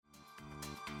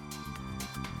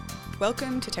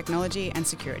Welcome to Technology and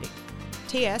Security.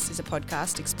 TS is a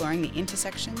podcast exploring the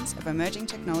intersections of emerging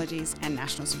technologies and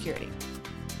national security.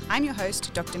 I'm your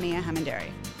host, Dr. Mia Hamanderi.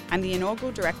 I'm the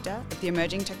inaugural director of the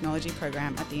Emerging Technology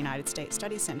Program at the United States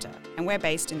Studies Centre, and we're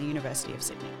based in the University of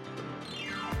Sydney.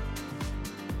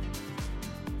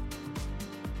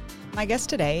 My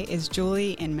guest today is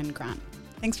Julie Inman Grant.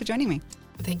 Thanks for joining me.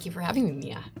 Thank you for having me,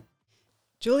 Mia.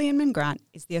 Julie Inman Grant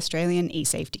is the Australian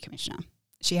eSafety Commissioner.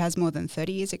 She has more than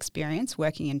 30 years' experience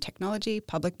working in technology,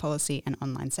 public policy and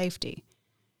online safety.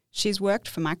 She's worked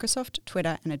for Microsoft,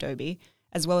 Twitter and Adobe,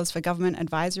 as well as for government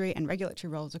advisory and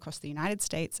regulatory roles across the United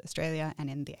States, Australia and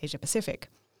in the Asia Pacific.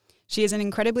 She is an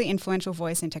incredibly influential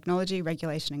voice in technology,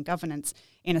 regulation and governance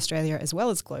in Australia as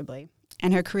well as globally,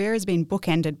 and her career has been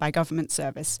bookended by government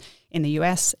service in the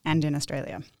US and in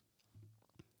Australia.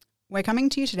 We're coming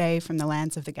to you today from the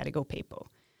lands of the Gadigal people.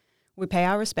 We pay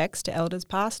our respects to elders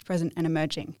past, present and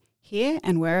emerging, here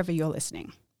and wherever you're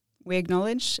listening. We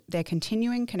acknowledge their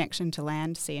continuing connection to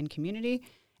land, sea and community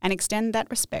and extend that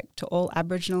respect to all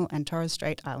Aboriginal and Torres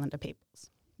Strait Islander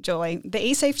peoples. Julie, the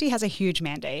eSafety has a huge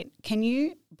mandate. Can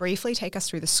you briefly take us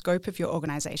through the scope of your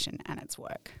organisation and its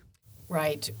work?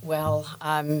 Right. Well,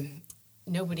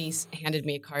 nobody's handed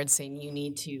me a card saying you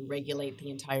need to regulate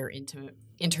the entire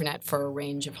internet for a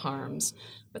range of harms.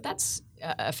 But that's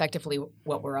effectively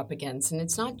what we're up against. And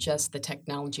it's not just the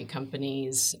technology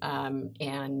companies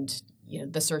and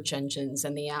the search engines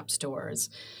and the app stores.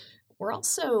 We're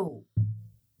also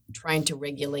trying to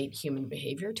regulate human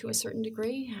behavior to a certain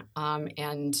degree,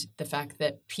 and the fact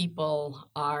that people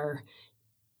are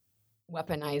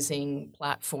weaponizing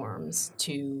platforms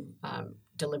to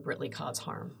deliberately cause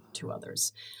harm to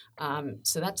others.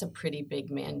 So that's a pretty big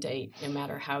mandate, no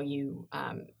matter how you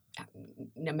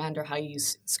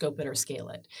scope it or scale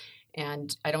it.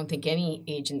 And I don't think any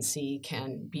agency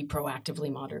can be proactively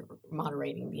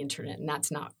moderating the internet, and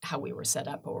that's not how we were set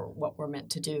up or what we're meant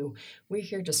to do. We're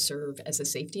here to serve as a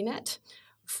safety net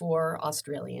for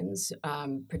Australians,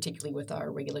 particularly with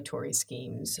our regulatory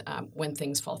schemes, when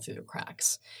things fall through the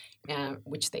cracks,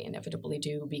 which they inevitably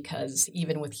do, because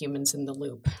even with humans in the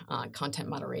loop, content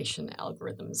moderation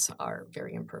algorithms are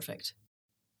very imperfect.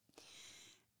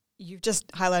 You've just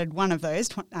highlighted one of those,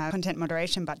 content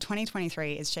moderation, but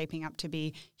 2023 is shaping up to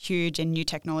be huge in new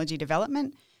technology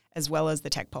development as well as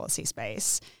the tech policy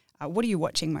space. What are you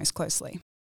watching most closely?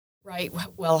 Right.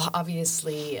 Well,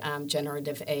 obviously,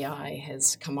 generative AI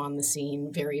has come on the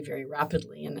scene very, very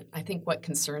rapidly. And I think what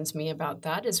concerns me about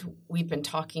that is we've been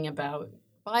talking about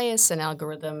bias and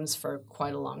algorithms for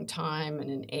quite a long time, and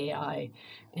in AI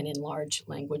and in large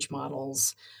language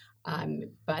models.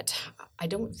 But I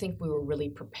don't think we were really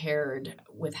prepared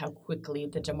with how quickly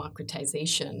the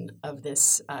democratization of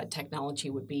this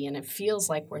technology would be. And it feels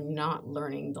like we're not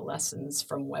learning the lessons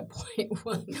from Web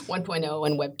 1.0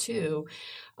 and Web 2.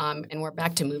 And we're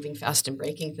back to moving fast and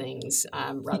breaking things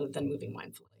rather than moving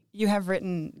mindfully. You have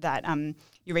written that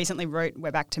you recently wrote,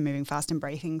 we're back to moving fast and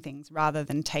breaking things rather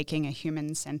than taking a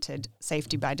human-centered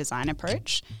safety by design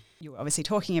approach. You were obviously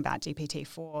talking about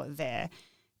GPT-4 there.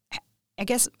 I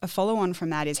guess a follow-on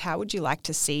from that is, how would you like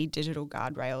to see digital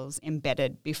guardrails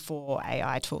embedded before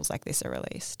AI tools like this are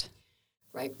released?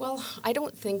 Right. Well, I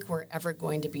don't think we're ever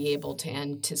going to be able to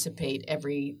anticipate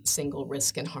every single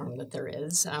risk and harm that there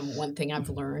is. One thing I've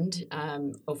learned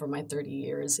over my 30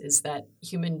 years is that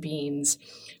human beings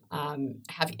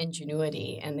have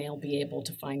ingenuity, and they'll be able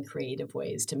to find creative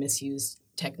ways to misuse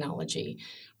technology.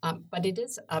 But it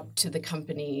is up to the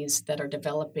companies that are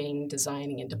developing,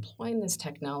 designing, and deploying this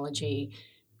technology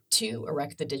to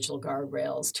erect the digital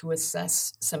guardrails, to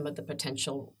assess some of the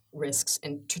potential risks,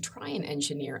 and to try and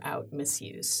engineer out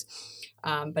misuse.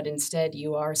 But instead,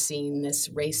 you are seeing this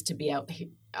race to be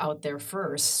out there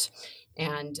first.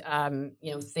 And,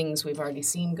 things we've already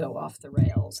seen go off the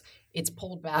rails. It's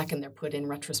pulled back and they're put in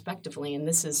retrospectively. And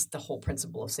this is the whole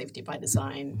principle of safety by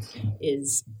design,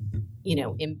 is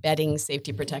embedding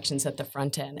safety protections at the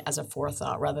front end as a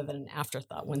forethought rather than an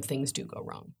afterthought when things do go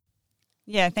wrong.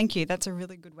 Yeah, thank you. That's a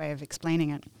really good way of explaining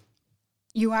it.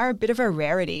 You are a bit of a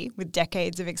rarity with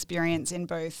decades of experience in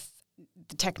both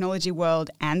the technology world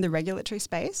and the regulatory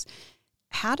space.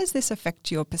 How does this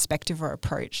affect your perspective or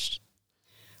approach?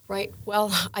 Right.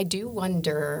 Well, I do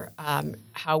wonder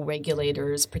how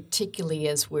regulators, particularly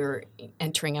as we're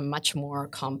entering a much more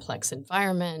complex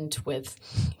environment with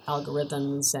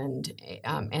algorithms and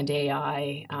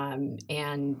AI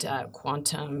and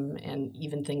quantum and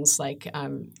even things like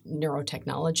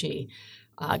neurotechnology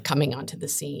coming onto the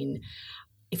scene,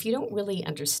 if you don't really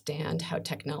understand how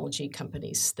technology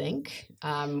companies think,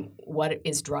 what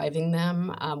is driving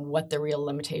them, what the real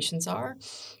limitations are,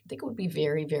 I think it would be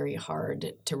very, very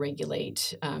hard to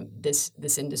regulate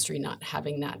this industry not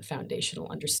having that foundational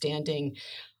understanding,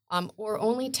 or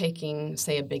only taking,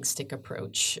 say, a big stick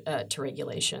approach to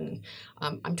regulation.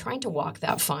 I'm trying to walk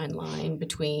that fine line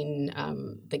between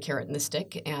the carrot and the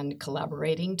stick and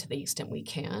collaborating to the extent we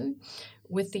can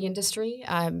with the industry.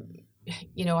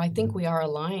 I think we are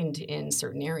aligned in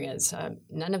certain areas.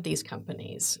 None of these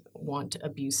companies want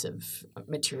abusive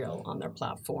material on their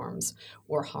platforms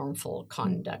or harmful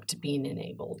conduct being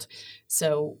enabled.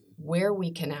 So where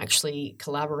we can actually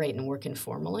collaborate and work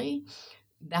informally,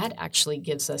 that actually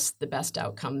gives us the best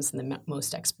outcomes and the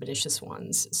most expeditious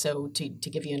ones. So to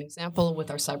give you an example, with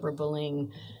our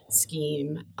cyberbullying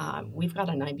scheme, we've got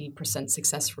a 90%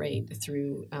 success rate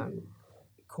through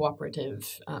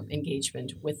cooperative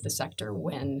engagement with the sector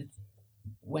when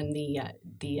the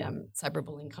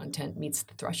cyberbullying content meets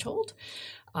the threshold.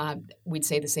 We'd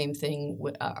say the same thing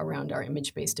around our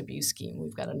image-based abuse scheme.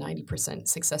 We've got a 90%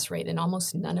 success rate, and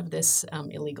almost none of this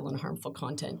illegal and harmful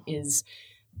content is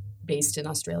based in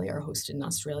Australia or hosted in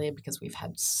Australia because we've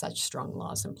had such strong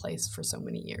laws in place for so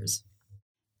many years.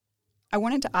 I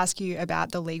wanted to ask you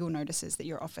about the legal notices that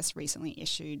your office recently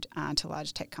issued to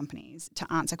large tech companies to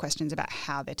answer questions about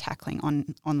how they're tackling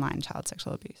online child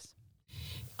sexual abuse.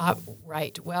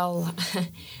 Right. Well,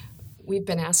 we've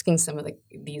been asking some of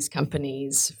these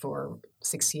companies for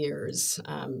 6 years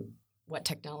what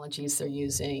technologies they're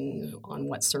using, on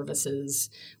what services.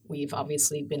 We've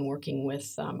obviously been working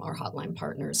with our hotline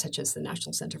partners, such as the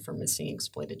National Center for Missing and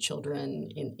Exploited Children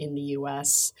in the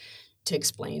U.S., to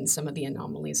explain some of the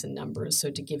anomalies in numbers.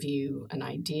 So to give you an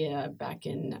idea, back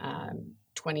in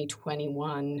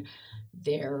 2021,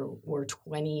 there were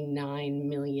 29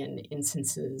 million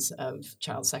instances of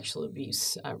child sexual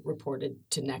abuse reported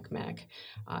to NCMEC.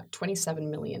 27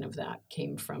 million of that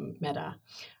came from Meta.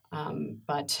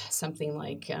 But something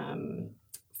like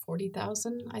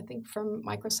 40,000, I think, from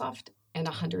Microsoft and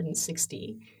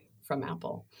 160 from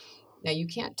Apple. Now, you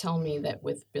can't tell me that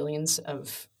with billions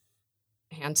of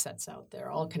handsets out there,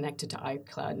 all connected to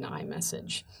iCloud and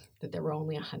iMessage, that there were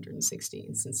only 160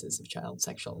 instances of child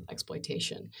sexual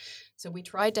exploitation. So we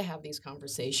tried to have these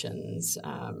conversations,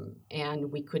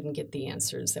 and we couldn't get the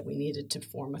answers that we needed to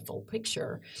form a full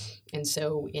picture. And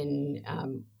so in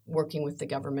working with the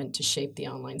government to shape the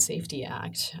Online Safety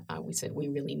Act, we said we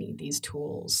really need these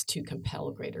tools to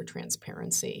compel greater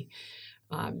transparency,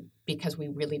 because we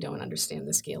really don't understand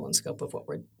the scale and scope of what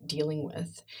we're dealing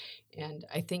with. And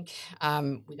I think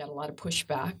we got a lot of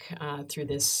pushback through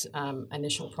this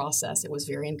initial process. It was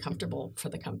very uncomfortable for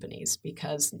the companies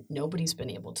because nobody's been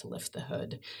able to lift the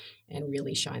hood and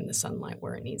really shine the sunlight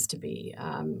where it needs to be.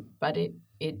 But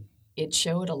it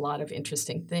showed a lot of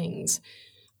interesting things.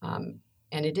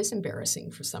 And it is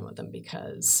embarrassing for some of them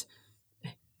because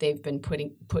they've been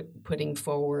putting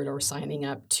forward or signing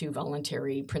up to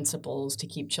voluntary principles to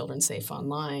keep children safe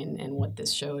online. And what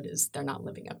this showed is they're not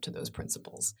living up to those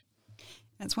principles.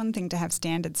 It's one thing to have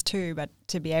standards too, but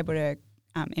to be able to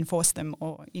enforce them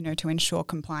or, to ensure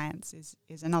compliance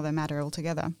is another matter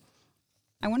altogether.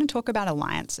 I want to talk about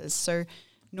alliances. So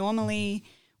normally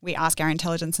we ask our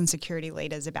intelligence and security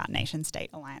leaders about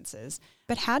nation-state alliances.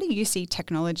 But how do you see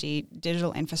technology,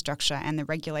 digital infrastructure and the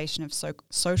regulation of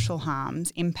social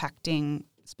harms impacting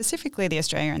specifically the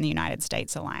Australia and the United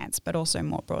States alliance, but also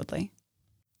more broadly?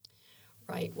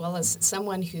 Right. Well, as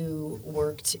someone who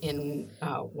worked in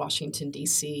Washington,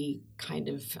 D.C., kind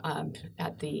of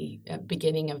at the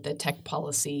beginning of the tech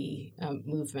policy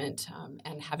movement,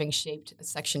 and having shaped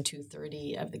Section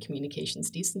 230 of the Communications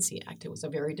Decency Act, it was a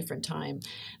very different time.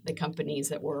 The companies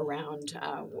that were around,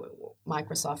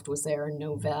 Microsoft was there,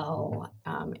 Novell,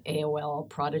 AOL,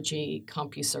 Prodigy,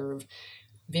 CompuServe,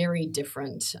 very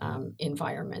different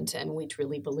environment. And we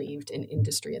truly believed in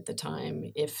industry at the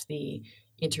time. If the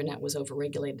Internet was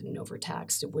overregulated and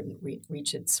overtaxed, it wouldn't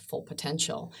reach its full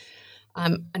potential.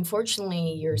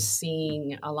 Unfortunately, you're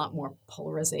seeing a lot more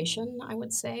polarization, I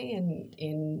would say,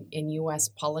 in U.S.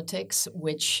 politics,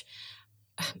 which,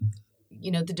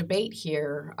 the debate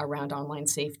here around online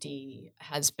safety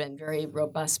has been very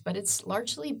robust, but it's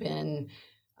largely been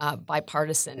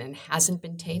bipartisan and hasn't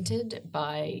been tainted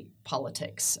by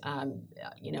politics.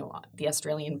 The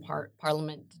Australian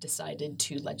Parliament decided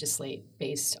to legislate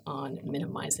based on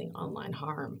minimizing online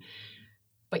harm.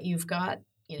 But you've got,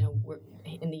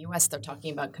 in the U.S., they're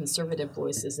talking about conservative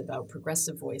voices, about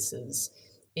progressive voices.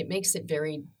 It makes it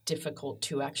very difficult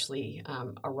to actually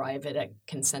arrive at a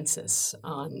consensus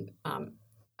on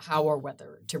how or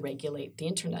whether to regulate the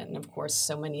internet. And of course,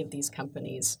 so many of these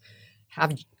companies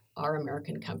are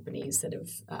American companies that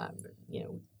have,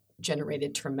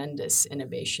 generated tremendous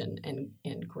innovation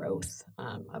and growth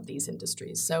of these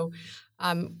industries. So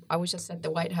I was just at the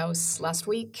White House last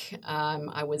week.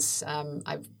 I was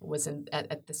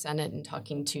at the Senate and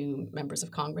talking to members of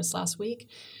Congress last week.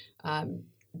 The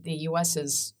U.S.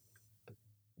 is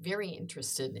very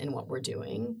interested in what we're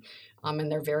doing,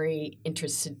 and they're very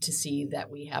interested to see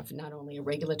that we have not only a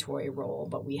regulatory role,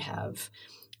 but we have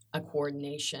a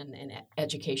coordination and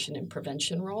education and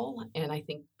prevention role. And I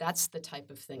think that's the type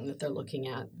of thing that they're looking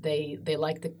at. They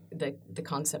like the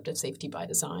concept of safety by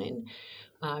design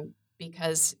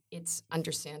because it's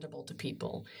understandable to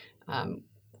people.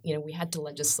 We had to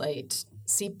legislate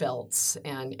seatbelts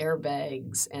and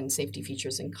airbags and safety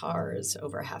features in cars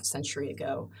over a half century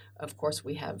ago. Of course,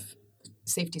 we have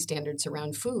safety standards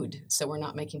around food, so we're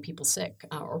not making people sick,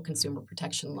 or consumer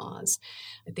protection laws.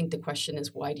 I think the question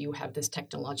is, why do you have this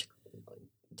technological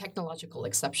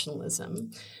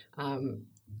exceptionalism,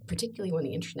 particularly when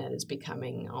the internet is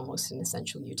becoming almost an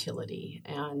essential utility?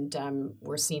 And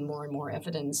we're seeing more and more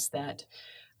evidence that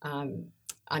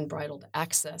unbridled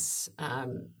access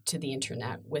to the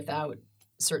internet without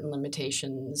certain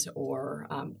limitations or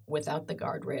without the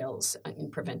guardrails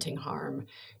in preventing harm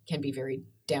can be very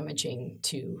damaging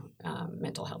to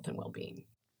mental health and well-being.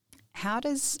 How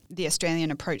does the Australian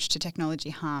approach to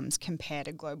technology harms compare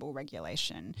to global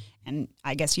regulation? And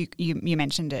I guess you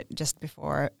mentioned it just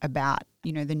before about,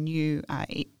 the new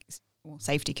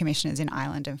safety commissioners in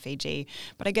Ireland and Fiji.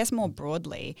 But I guess more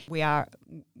broadly, you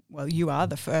are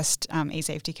the first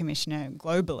eSafety commissioner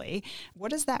globally.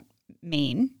 What does that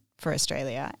mean for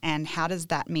Australia, and how does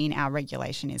that mean our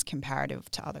regulation is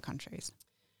comparative to other countries?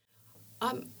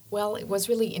 Well, it was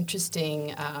really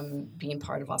interesting being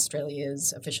part of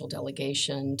Australia's official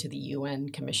delegation to the UN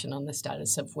Commission on the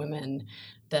Status of Women.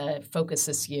 The focus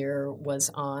this year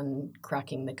was on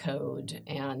cracking the code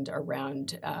and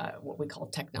around what we call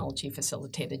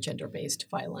technology-facilitated gender-based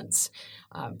violence.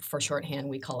 For shorthand,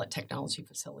 we call it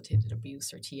technology-facilitated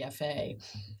abuse, or TFA.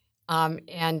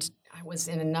 And I was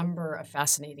in a number of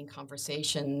fascinating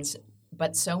conversations,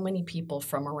 but so many people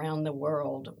from around the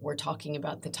world were talking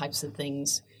about the types of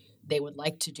things they would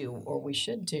like to do or we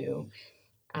should do.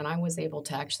 And I was able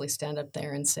to actually stand up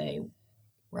there and say,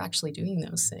 we're actually doing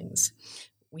those things.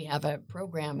 We have a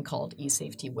program called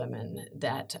eSafety Women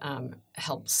that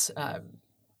helps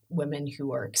women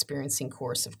who are experiencing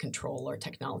coercive control or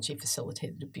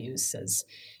technology-facilitated abuse as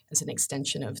an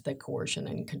extension of the coercion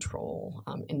and control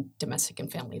in domestic and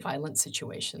family violence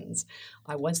situations.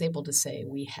 I was able to say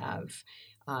we have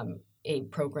a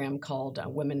program called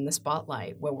Women in the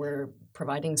Spotlight, where we're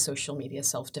providing social media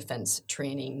self-defense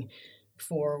training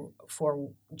for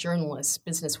journalists,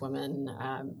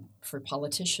 businesswomen, for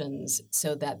politicians,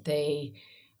 so that they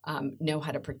know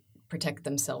how to protect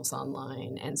themselves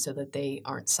online, and so that they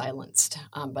aren't silenced,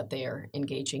 but they are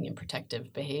engaging in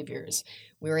protective behaviors.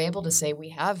 We were able to say we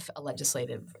have a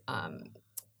legislative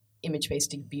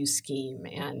image-based abuse scheme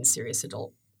and serious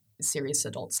adult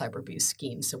cyber abuse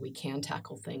scheme, so we can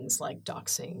tackle things like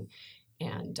doxing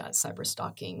and cyber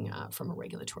stalking from a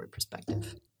regulatory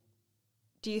perspective.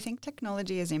 Do you think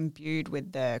technology is imbued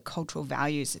with the cultural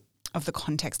values of the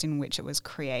context in which it was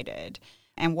created?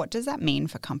 And what does that mean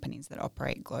for companies that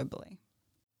operate globally?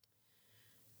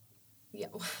 Yeah,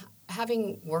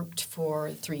 having worked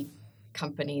for 3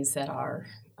 companies that are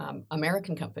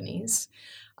American companies,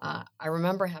 I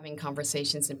remember having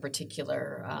conversations in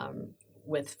particular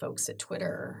with folks at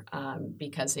Twitter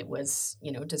because it was,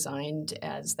 designed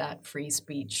as that free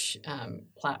speech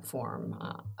platform,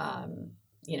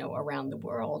 around the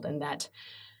world, and that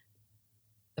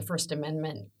the First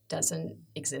Amendment doesn't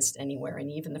exist anywhere.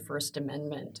 And even the First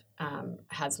Amendment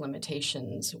has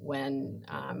limitations when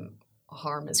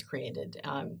harm is created.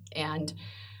 And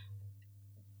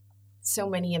so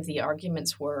many of the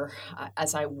arguments were,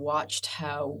 as I watched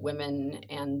how women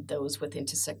and those with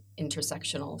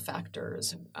intersectional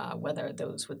factors, whether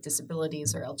those with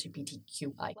disabilities or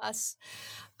LGBTQI+,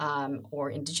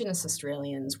 or Indigenous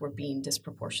Australians were being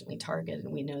disproportionately targeted.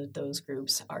 And we know that those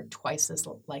groups are twice as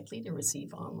likely to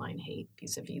receive online hate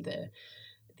vis-a-vis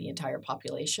the entire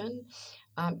population.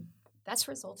 That's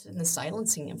resulted in the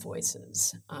silencing of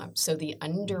voices, so the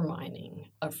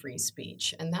undermining of free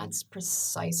speech. And that's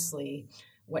precisely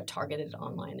what targeted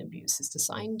online abuse is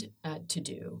designed to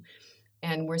do.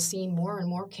 And we're seeing more and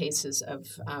more cases of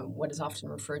what is often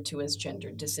referred to as gender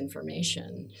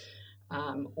disinformation,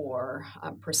 or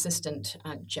persistent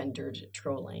gendered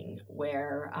trolling,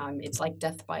 where it's like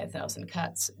death by a thousand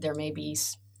cuts. There may be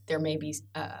there may be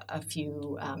a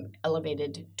few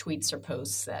elevated tweets or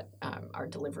posts that are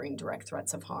delivering direct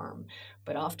threats of harm,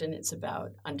 but often it's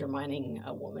about undermining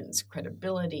a woman's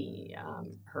credibility,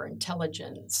 her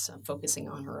intelligence, focusing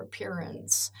on her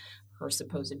appearance, her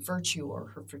supposed virtue or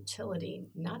her fertility,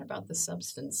 not about the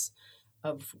substance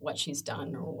of what she's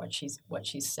done or what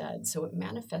she's said. So it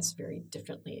manifests very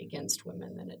differently against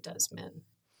women than it does men.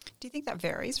 Do you think that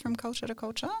varies from culture to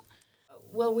culture?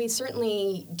 Well, we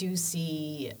certainly do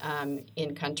see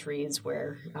in countries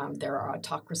where there are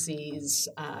autocracies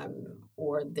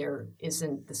or there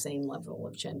isn't the same level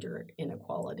of gender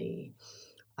inequality,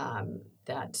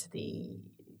 that the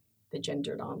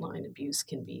gendered online abuse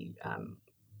can be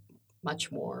much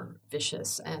more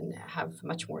vicious and have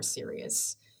much more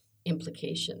serious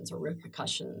implications or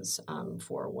repercussions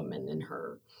for a woman in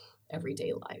her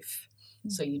everyday life.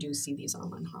 So you do see these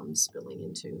online harms spilling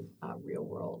into real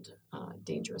world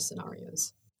dangerous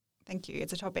scenarios. Thank you.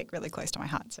 It's a topic really close to my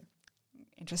heart, so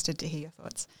interested to hear your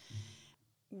thoughts.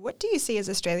 What do you see as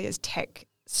Australia's tech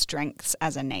strengths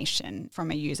as a nation from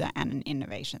a user and an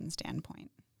innovation standpoint?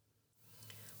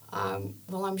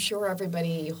 Well, I'm sure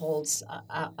everybody holds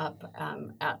up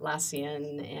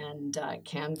Atlassian and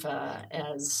Canva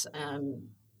as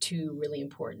two really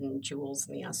important jewels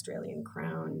in the Australian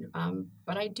crown.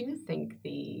 But I do think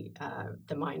the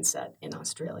mindset in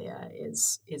Australia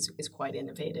is quite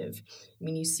innovative. I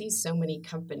mean, you see so many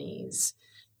companies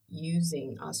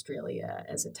using Australia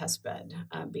as a test bed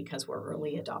because we're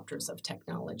early adopters of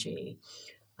technology.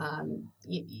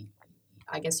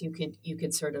 I guess you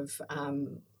could sort of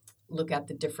look at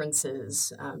the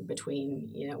differences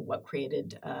between what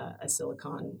created a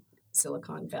Silicon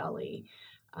Valley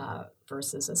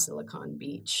versus a Silicon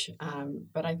Beach,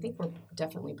 but I think we're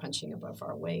definitely punching above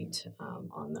our weight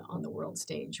on the world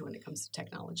stage when it comes to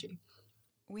technology.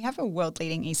 We have a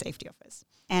world-leading eSafety office,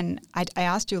 and I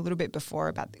asked you a little bit before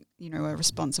about a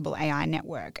responsible AI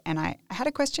network, and I had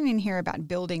a question in here about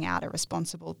building out a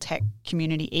responsible tech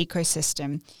community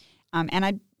ecosystem, and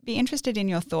I'd be interested in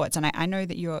your thoughts, and I know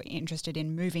that you're interested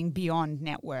in moving beyond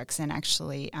networks and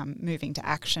actually moving to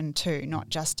action too, not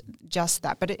just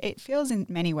that. But it feels in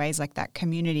many ways like that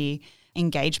community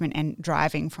engagement and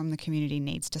driving from the community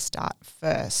needs to start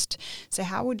first. So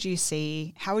how would you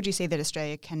see that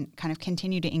Australia can kind of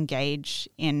continue to engage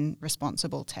in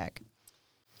responsible tech?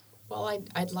 Well,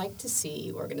 I'd like to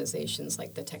see organizations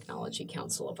like the Technology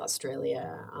Council of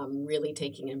Australia really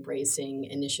embracing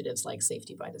initiatives like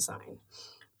Safety by Design.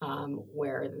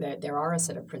 Where there are a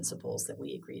set of principles that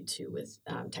we agreed to with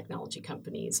technology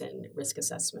companies and risk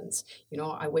assessments.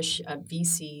 I wish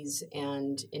VCs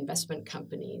and investment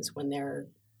companies, when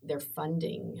they're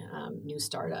funding new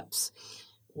startups,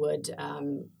 would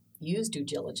use due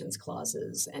diligence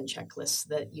clauses and checklists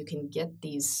that you can get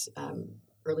these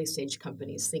early stage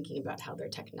companies thinking about how their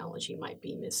technology might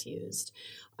be misused.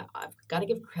 I've got to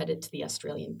give credit to the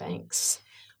Australian banks.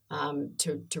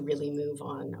 To really move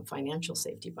on financial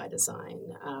safety by design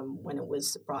when it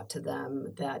was brought to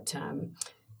them that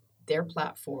their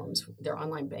platforms, their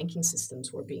online banking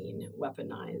systems were being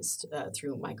weaponized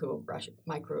through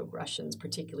microaggressions,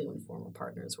 particularly when former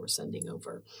partners were sending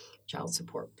over child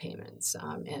support payments.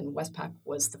 And Westpac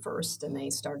was the first, and they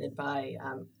started by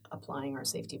applying our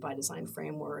safety by design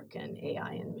framework and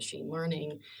AI and machine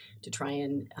learning to try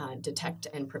and detect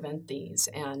and prevent these.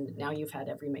 And now you've had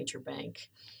every major bank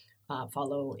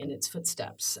follow in its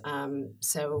footsteps.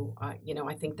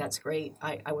 I think that's great.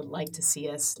 I would like to see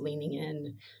us leaning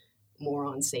in more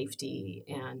on safety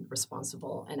and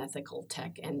responsible and ethical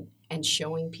tech and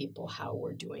showing people how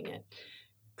we're doing it.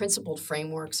 Principled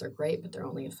frameworks are great, but they're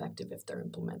only effective if they're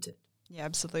implemented. Yeah,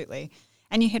 absolutely.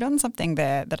 And you hit on something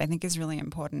there that I think is really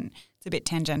important. It's a bit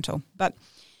tangential, but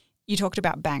you talked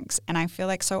about banks. And I feel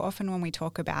like so often when we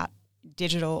talk about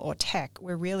digital or tech,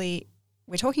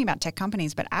 we're talking about tech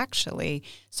companies, but actually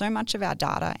so much of our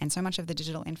data and so much of the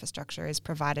digital infrastructure is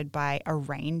provided by a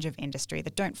range of industry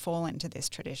that don't fall into this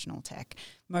traditional tech.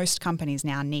 Most companies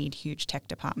now need huge tech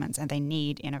departments and they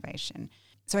need innovation.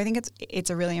 So I think it's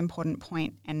a really important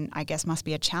point, and I guess must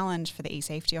be a challenge for the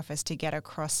eSafety office to get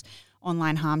across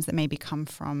online harms that maybe come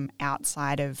from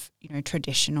outside of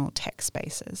traditional tech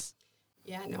spaces.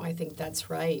 Yeah, no, I think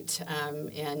that's right.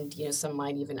 And some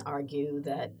might even argue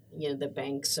that the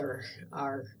banks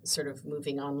are sort of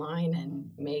moving online and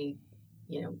may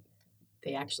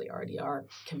they actually already are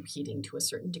competing to a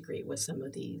certain degree with some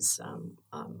of these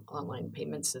online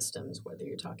payment systems, whether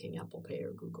you're talking Apple Pay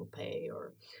or Google Pay,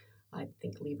 or I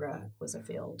think Libra was a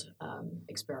failed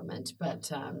experiment.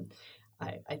 But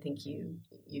I think you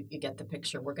get the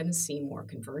picture. We're going to see more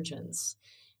convergence.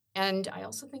 And I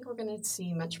also think we're going to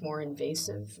see much more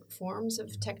invasive forms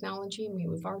of technology. I mean,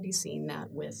 we've already seen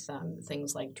that with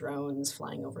things like drones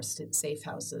flying over safe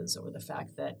houses, or the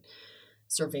fact that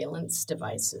surveillance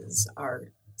devices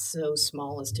are so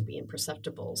small as to be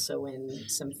imperceptible. So in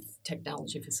some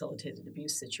technology-facilitated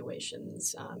abuse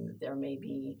situations, there may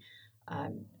be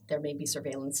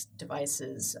surveillance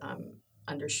devices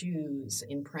under shoes,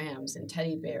 in prams, in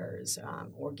teddy bears,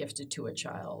 or gifted to a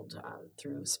child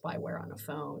through spyware on a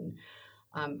phone.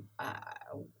 I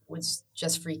was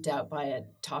just freaked out by a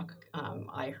talk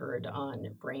I heard on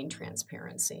brain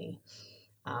transparency.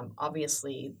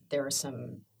 Obviously, there are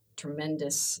some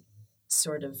tremendous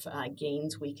sort of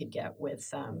gains we could get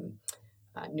with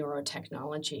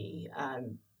neurotechnology.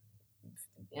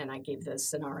 And I gave the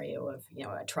scenario of,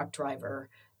 a truck driver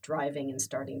driving and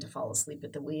starting to fall asleep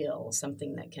at the wheel.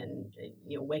 Something that can,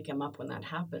 wake him up when that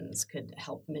happens could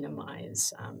help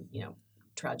minimize,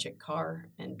 tragic car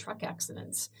and truck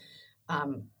accidents.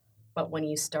 But when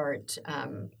you start,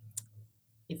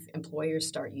 if employers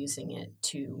start using it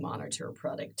to monitor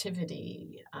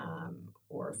productivity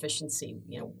or efficiency,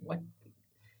 what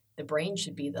the brain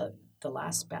should be the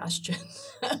last bastion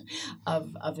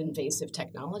of invasive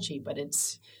technology, but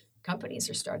companies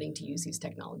are starting to use these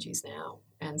technologies now.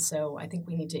 And so I think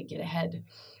we need to get ahead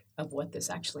of what this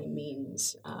actually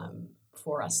means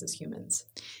for us as humans.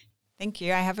 Thank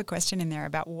you. I have a question in there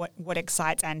about what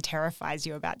excites and terrifies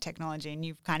you about technology, and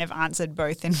you've kind of answered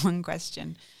both in one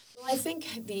question. Well, I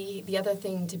think the other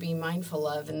thing to be mindful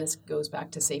of, and this goes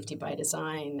back to safety by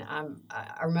design,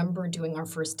 I remember doing our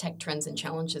first Tech Trends and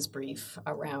Challenges brief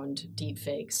around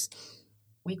deepfakes.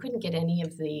 We couldn't get any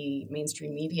of the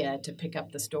mainstream media to pick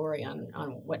up the story on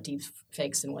what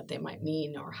deepfakes and what they might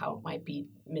mean or how it might be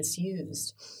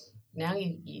misused. Now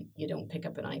you don't pick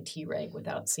up an IT reg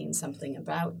without seeing something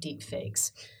about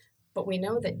deepfakes. But we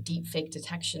know that deepfake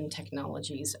detection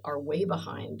technologies are way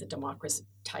behind the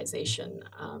democratization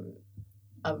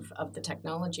of the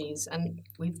technologies. And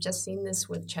we've just seen this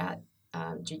with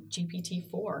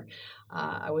GPT-4.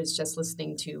 I was just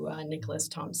listening to Nicholas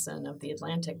Thompson of The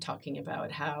Atlantic talking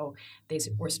about how they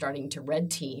were starting to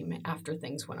red team after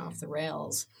things went off the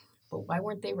rails. But why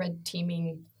weren't they red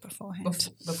teaming before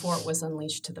it was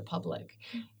unleashed to the public?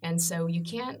 And so you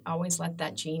can't always let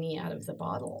that genie out of the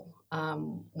bottle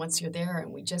once you're there.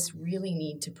 And we just really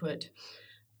need to put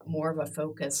more of a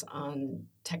focus on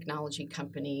technology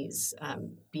companies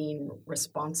being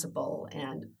responsible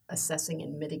and assessing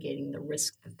and mitigating the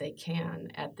risk that they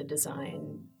can at the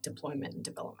design, deployment, and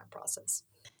development process.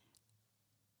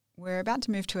 We're about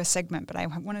to move to a segment, but I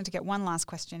wanted to get one last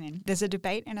question in. There's a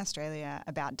debate in Australia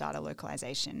about data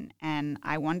localization, and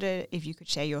I wonder if you could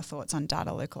share your thoughts on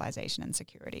data localization and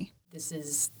security. This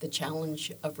is the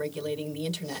challenge of regulating the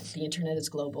internet. The internet is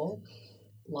global,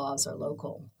 laws are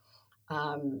local.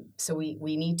 So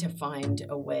we need to find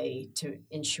a way to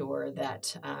ensure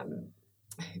that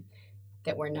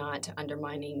that we're not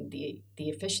undermining the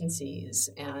efficiencies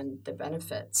and the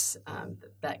benefits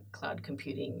that cloud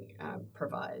computing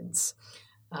provides.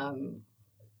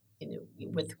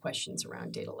 With questions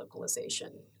around data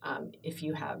localization, if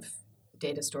you have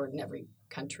data stored in every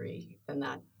country, then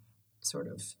that sort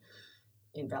of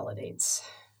invalidates,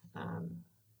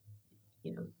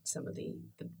 some of the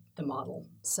model.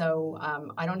 So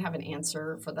I don't have an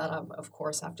answer for that. Of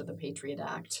course, after the Patriot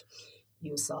Act,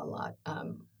 you saw a lot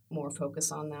more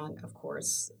focus on that. Of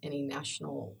course, any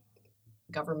national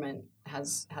government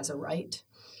has a right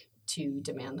to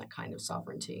demand that kind of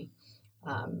sovereignty.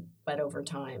 But over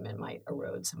time, it might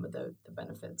erode some of the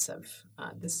benefits of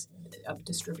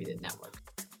distributed network.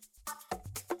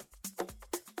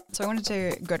 So I wanted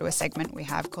to go to a segment we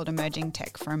have called Emerging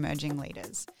Tech for Emerging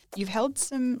Leaders. You've held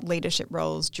some leadership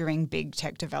roles during big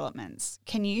tech developments.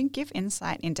 Can you give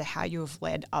insight into how you have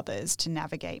led others to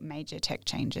navigate major tech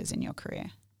changes in your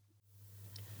career?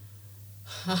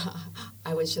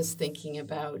 I was just thinking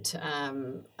about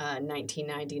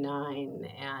 1999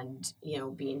 and,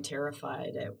 being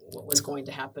terrified at what was going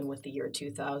to happen with the year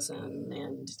 2000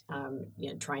 and,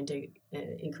 trying to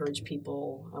encourage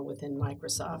people within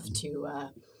Microsoft to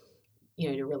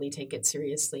really take it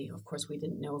seriously. Of course, we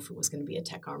didn't know if it was going to be a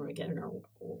tech Armageddon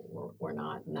or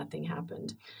not. Nothing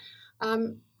happened.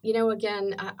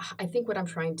 Again, I think what I'm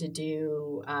trying to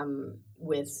do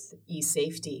with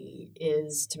eSafety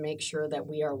is to make sure that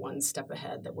we are one step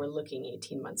ahead, that we're looking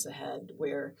 18 months ahead,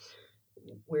 where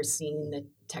we're seeing the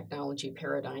technology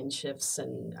paradigm shifts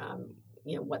and,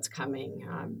 what's coming.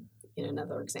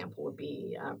 Another example would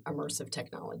be immersive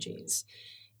technologies.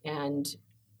 And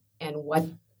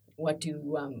what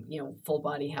do full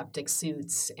body haptic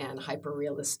suits and hyper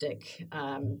realistic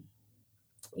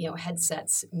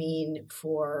headsets mean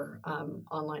for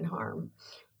online harm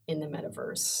in the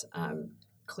metaverse.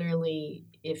 Clearly,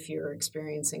 if you're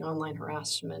experiencing online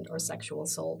harassment or sexual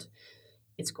assault,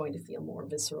 it's going to feel more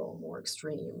visceral, more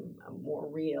extreme, more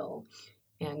real.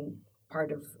 And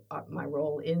part of my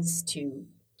role is to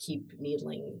keep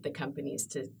needling the companies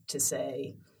to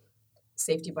say,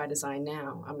 safety by design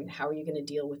now. I mean, how are you going to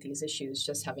deal with these issues?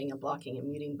 Just having a blocking and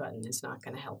muting button is not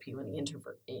going to help you in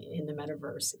the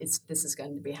metaverse. This is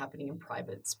going to be happening in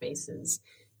private spaces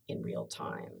in real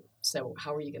time. So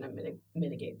how are you going to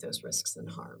mitigate those risks and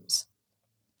harms?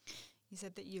 You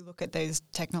said that you look at those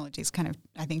technologies kind of,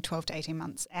 I think, 12 to 18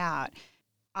 months out.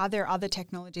 Are there other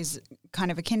technologies kind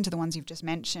of akin to the ones you've just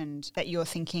mentioned that you're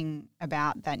thinking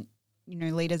about that,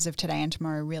 leaders of today and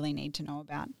tomorrow really need to know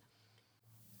about?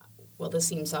 Well, this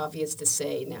seems obvious to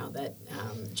say now that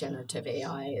generative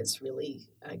AI has really,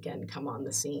 again, come on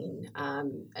the scene.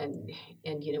 And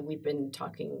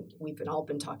we've all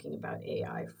been talking about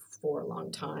AI for a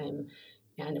long time.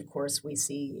 And of course, we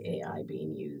see AI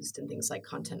being used in things like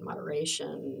content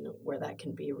moderation, where that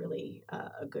can be really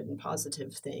a good and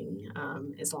positive thing,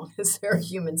 as long as there are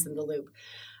humans in the loop,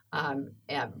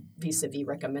 vis-a-vis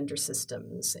recommender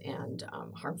systems and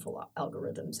harmful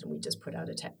algorithms. And we just put out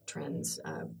a tech trends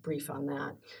brief on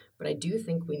that. But I do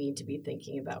think we need to be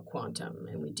thinking about quantum,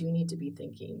 and we do need to be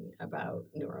thinking about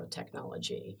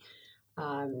neurotechnology.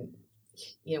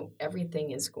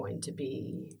 Everything is going to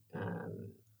be...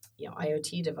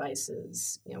 IoT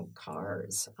devices,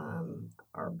 cars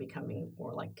are becoming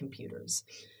more like computers.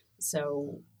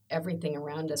 So everything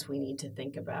around us, we need to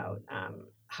think about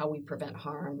how we prevent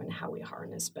harm and how we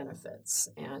harness benefits.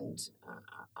 And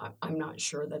I'm not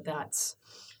sure that that's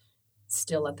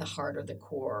still at the heart or the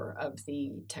core of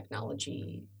the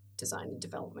technology design and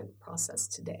development process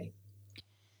today.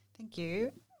 Thank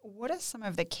you. What are some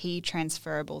of the key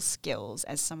transferable skills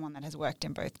as someone that has worked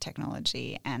in both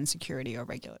technology and security or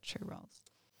regulatory roles?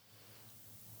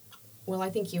 Well,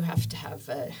 I think you have to have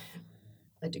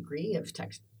a degree of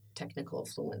technical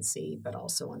fluency, but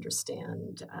also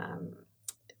understand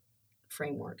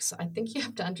frameworks. I think you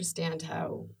have to understand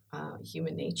how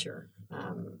human nature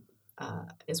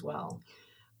as well.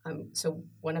 So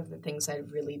one of the things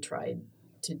I've really tried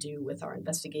to do with our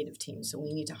investigative team. So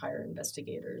we need to hire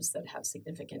investigators that have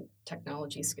significant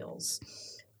technology skills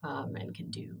and can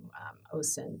do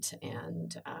OSINT,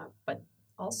 and but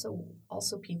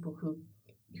also people who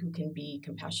can be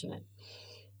compassionate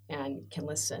and can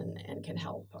listen and can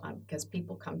help, because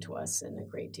people come to us in a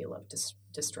great deal of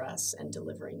distress, and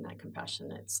delivering that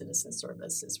compassionate citizen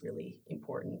service is really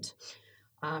important.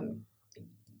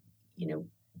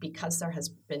 Because there has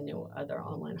been no other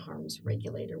online harms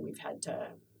regulator, we've had to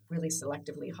really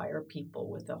selectively hire people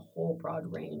with a whole broad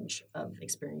range of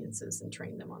experiences and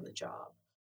train them on the job.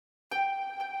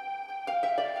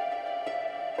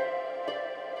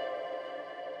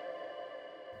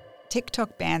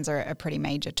 TikTok bans are a pretty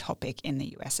major topic in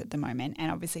the US at the moment,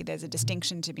 and obviously there's a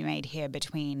distinction to be made here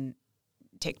between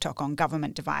TikTok on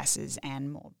government devices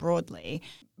and more broadly.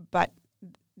 But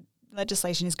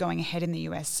legislation is going ahead in the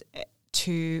US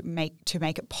to make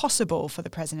it possible for the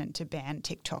president to ban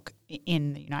TikTok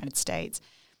in the United States.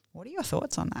 What are your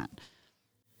thoughts on that?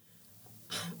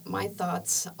 My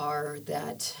thoughts are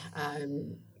that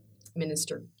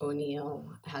Minister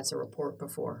O'Neill has a report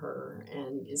before her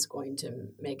and is going to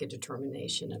make a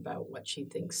determination about what she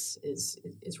thinks is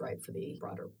right for the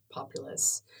broader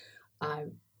populace.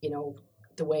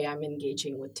 The way I'm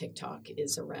engaging with TikTok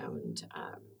is around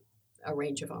a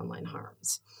range of online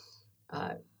harms.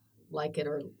 Like it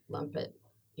or lump it,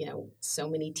 so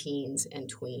many teens and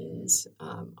tweens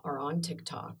are on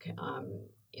TikTok,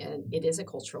 and it is a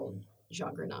cultural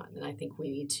juggernaut. And I think we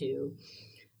need to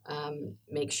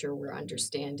make sure we're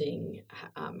understanding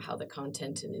how the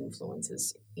content and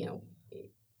influences,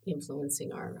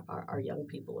 influencing our young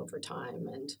people over time.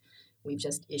 And we've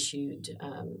just issued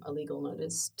a legal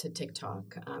notice to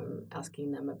TikTok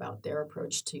asking them about their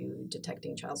approach to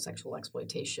detecting child sexual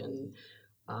exploitation,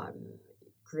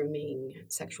 grooming,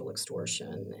 sexual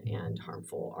extortion, and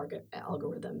harmful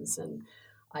algorithms. And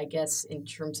I guess in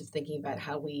terms of thinking about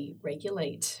how we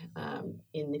regulate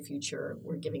in the future,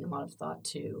 we're giving a lot of thought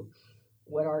to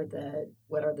what are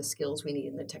the skills we need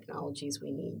and the technologies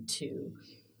we need to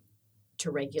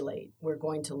regulate. We're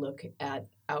going to look at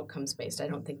outcomes based. I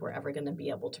don't think we're ever going to be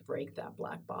able to break that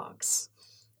black box.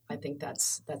 I think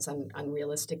that's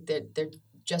unrealistic. There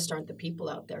just aren't the people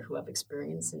out there who have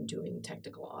experience in doing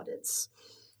technical audits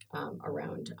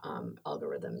around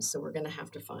algorithms. So we're going to have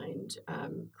to find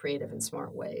creative and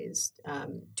smart ways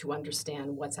to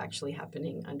understand what's actually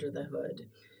happening under the hood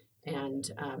and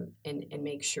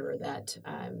make sure that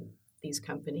these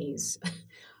companies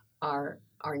are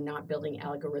not building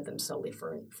algorithms solely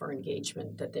for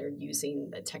engagement, that they're using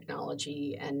the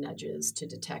technology and nudges to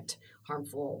detect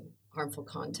harmful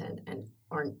content and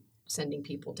aren't sending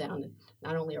people down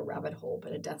not only a rabbit hole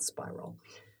but a death spiral,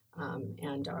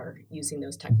 and are using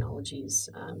those technologies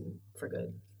for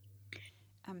good.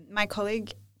 My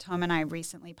colleague Tom and I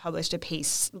recently published a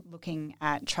piece looking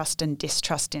at trust and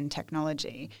distrust in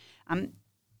technology.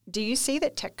 Do you see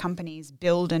that tech companies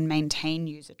build and maintain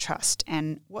user trust,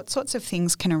 and what sorts of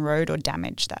things can erode or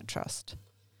damage that trust?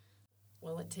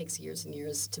 Well, it takes years and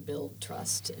years to build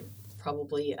trust,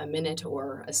 probably a minute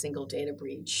or a single data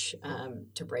breach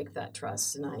to break that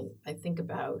trust. And I think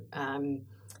about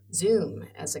Zoom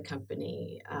as a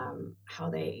company, how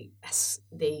they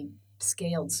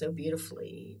scaled so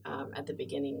beautifully at the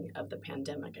beginning of the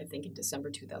pandemic. I think in December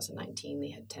 2019,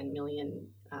 they had 10 million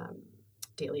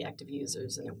daily active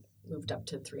users, and it moved up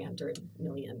to 300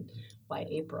 million by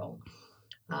April.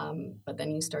 But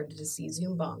then you started to see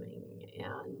Zoom bombing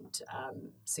and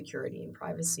security and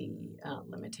privacy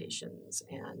limitations,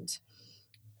 and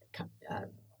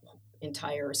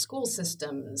entire school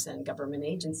systems and government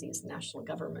agencies, national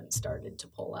government started to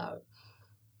pull out.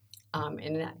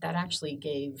 And that actually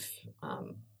gave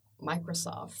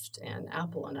Microsoft and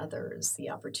Apple and others the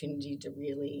opportunity to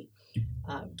really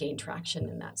gain traction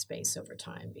in that space over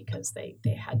time, because they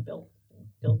had built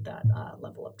that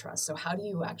level of trust. So how do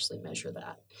you actually measure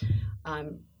that?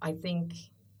 I think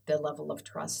the level of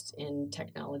trust in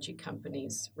technology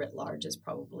companies writ large is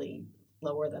probably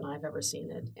lower than I've ever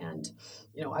seen it. And,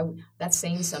 that's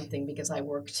saying something, because I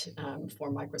worked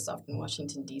for Microsoft in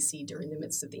Washington, D.C. during the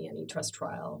midst of the antitrust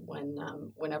trial.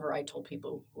 Whenever I told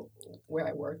people where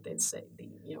I worked, they'd say,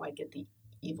 I get the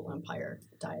evil empire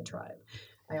diatribe.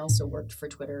 I also worked for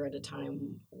Twitter at a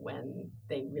time when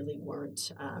they really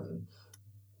weren't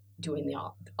doing the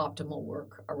optimal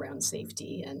work around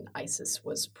safety, and ISIS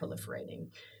was proliferating.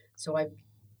 So I've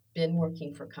been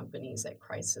working for companies at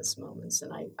crisis moments,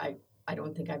 and I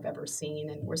don't think I've ever seen,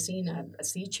 and we're seeing a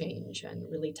sea change and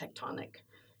really tectonic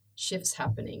shifts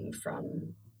happening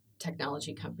from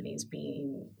technology companies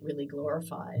being really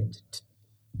glorified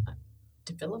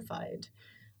to vilified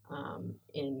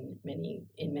in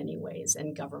many ways,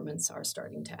 and governments are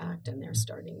starting to act, and they're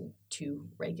starting to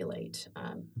regulate,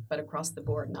 but across the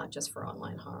board, not just for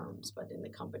online harms, but in the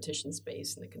competition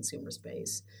space, in the consumer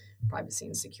space, privacy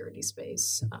and security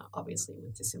space, obviously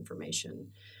with disinformation.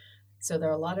 So there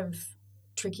are a lot of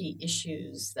tricky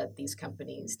issues that these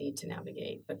companies need to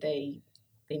navigate, but they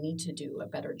need to do a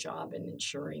better job in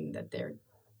ensuring that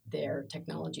their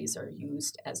technologies are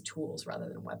used as tools rather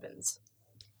than weapons.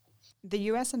 The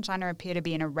US and China appear to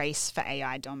be in a race for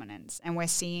AI dominance, and we're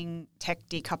seeing tech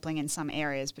decoupling in some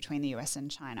areas between the US and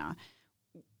China.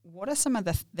 What are some of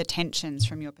the tensions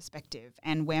from your perspective,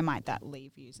 and where might that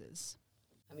leave users?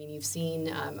 I mean, you've seen,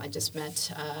 I just met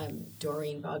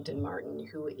Doreen Bogdan-Martin,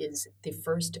 who is the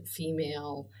first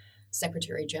female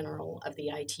Secretary General of the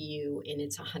ITU in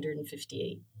its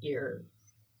 158-year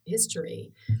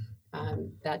history.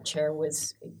 That chair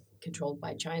was controlled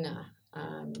by China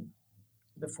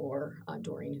before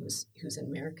Doreen, who's an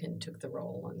American, took the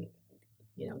role.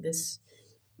 And this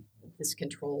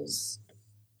controls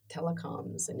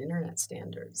telecoms and internet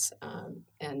standards,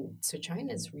 and so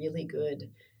China is really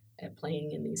good at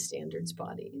playing in these standards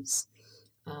bodies,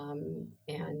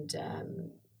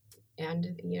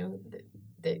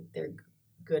 they're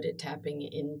good at tapping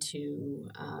into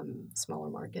smaller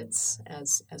markets,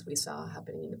 as we saw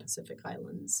happening in the Pacific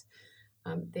Islands.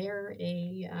 They're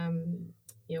a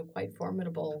quite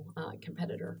formidable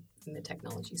competitor in the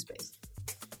technology space.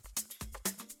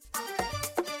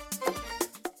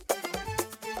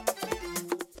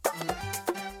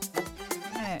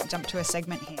 Jump to a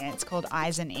segment here. It's called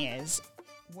Eyes and Ears.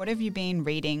 What have you been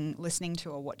reading, listening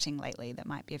to, or watching lately that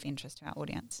might be of interest to our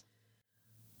audience?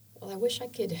 Well, I wish I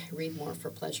could read more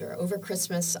for pleasure. Over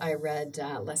Christmas, I read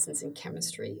Lessons in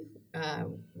Chemistry,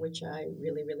 which I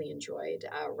really, really enjoyed.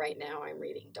 Right now, I'm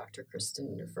reading Dr.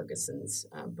 Kristen Ferguson's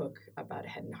book about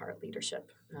head and heart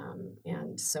leadership.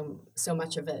 And so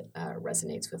much of it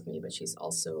resonates with me, but she's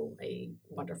also a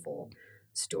wonderful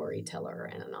storyteller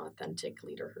and an authentic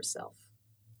leader herself.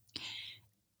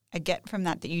 I get from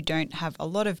that you don't have a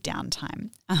lot of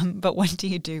downtime, but what do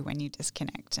you do when you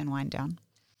disconnect and wind down?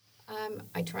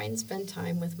 I try and spend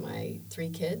time with my 3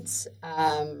 kids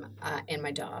and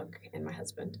my dog and my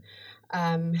husband.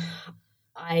 I'm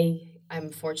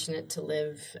fortunate to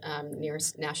live near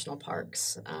national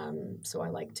parks, so I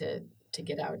like to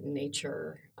get out in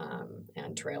nature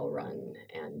and trail run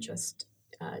and just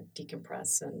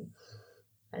decompress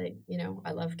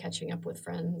I love catching up with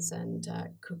friends, and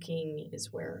cooking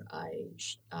is where I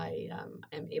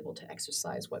am able to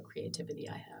exercise what creativity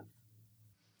I have.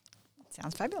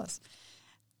 Sounds fabulous.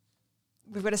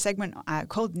 We've got a segment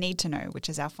called Need to Know, which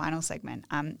is our final segment.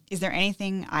 Is there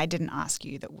anything I didn't ask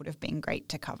you that would have been great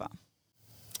to cover?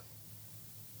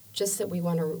 Just that we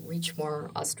want to reach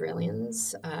more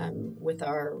Australians with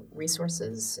our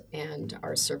resources and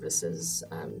our services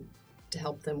to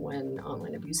help them when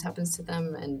online abuse happens to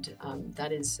them, and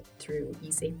that is through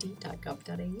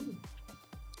eSafety.gov.au.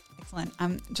 Excellent.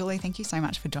 Julie, thank you so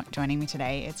much for joining me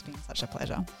today. It's been such a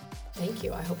pleasure. Thank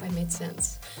you. I hope I made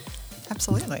sense.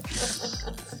 Absolutely.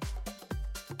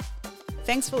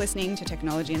 Thanks for listening to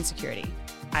Technology and Security.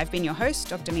 I've been your host,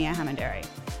 Dr. Mia Hamanderi.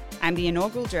 I'm the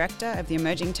inaugural director of the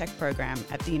Emerging Tech Program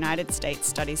at the United States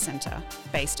Studies Centre,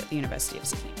 based at the University of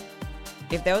Sydney.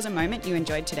 If there was a moment you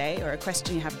enjoyed today or a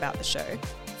question you have about the show,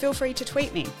 feel free to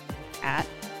tweet me at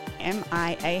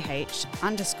MIAH_HE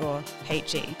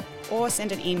or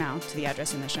send an email to the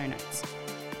address in the show notes.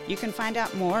 You can find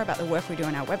out more about the work we do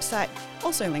on our website,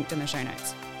 also linked in the show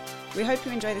notes. We hope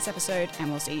you enjoy this episode, and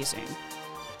we'll see you soon.